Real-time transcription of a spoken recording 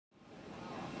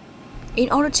In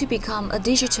order to become a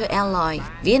digital airline,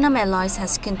 Vietnam Airlines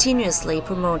has continuously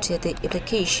promoted the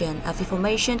application of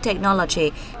information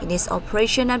technology in its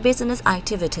operation and business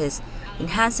activities,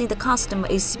 enhancing the customer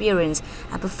experience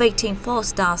and perfecting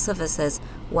 4-star services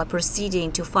while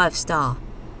proceeding to 5-star.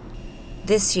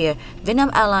 This year,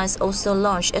 Vietnam Airlines also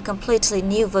launched a completely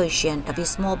new version of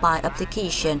its mobile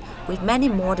application with many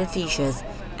modern features,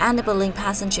 enabling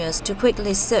passengers to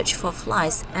quickly search for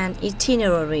flights and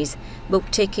itineraries, book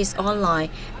tickets online,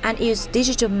 and use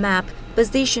digital map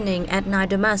positioning at 9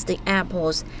 domestic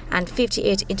airports and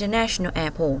 58 international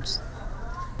airports.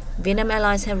 Vietnam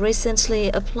Airlines have recently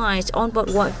applied onboard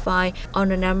Wi-Fi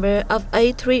on a number of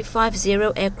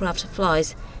A350 aircraft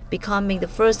flights, becoming the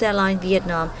first airline in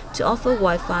Vietnam to offer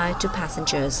Wi-Fi to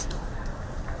passengers.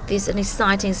 This is an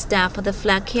exciting step for the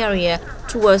flag carrier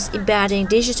towards embedding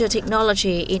digital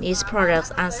technology in its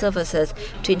products and services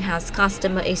to enhance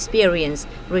customer experience,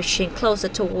 reaching closer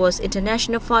towards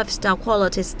international 5-star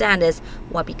quality standards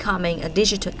while becoming a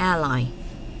digital airline.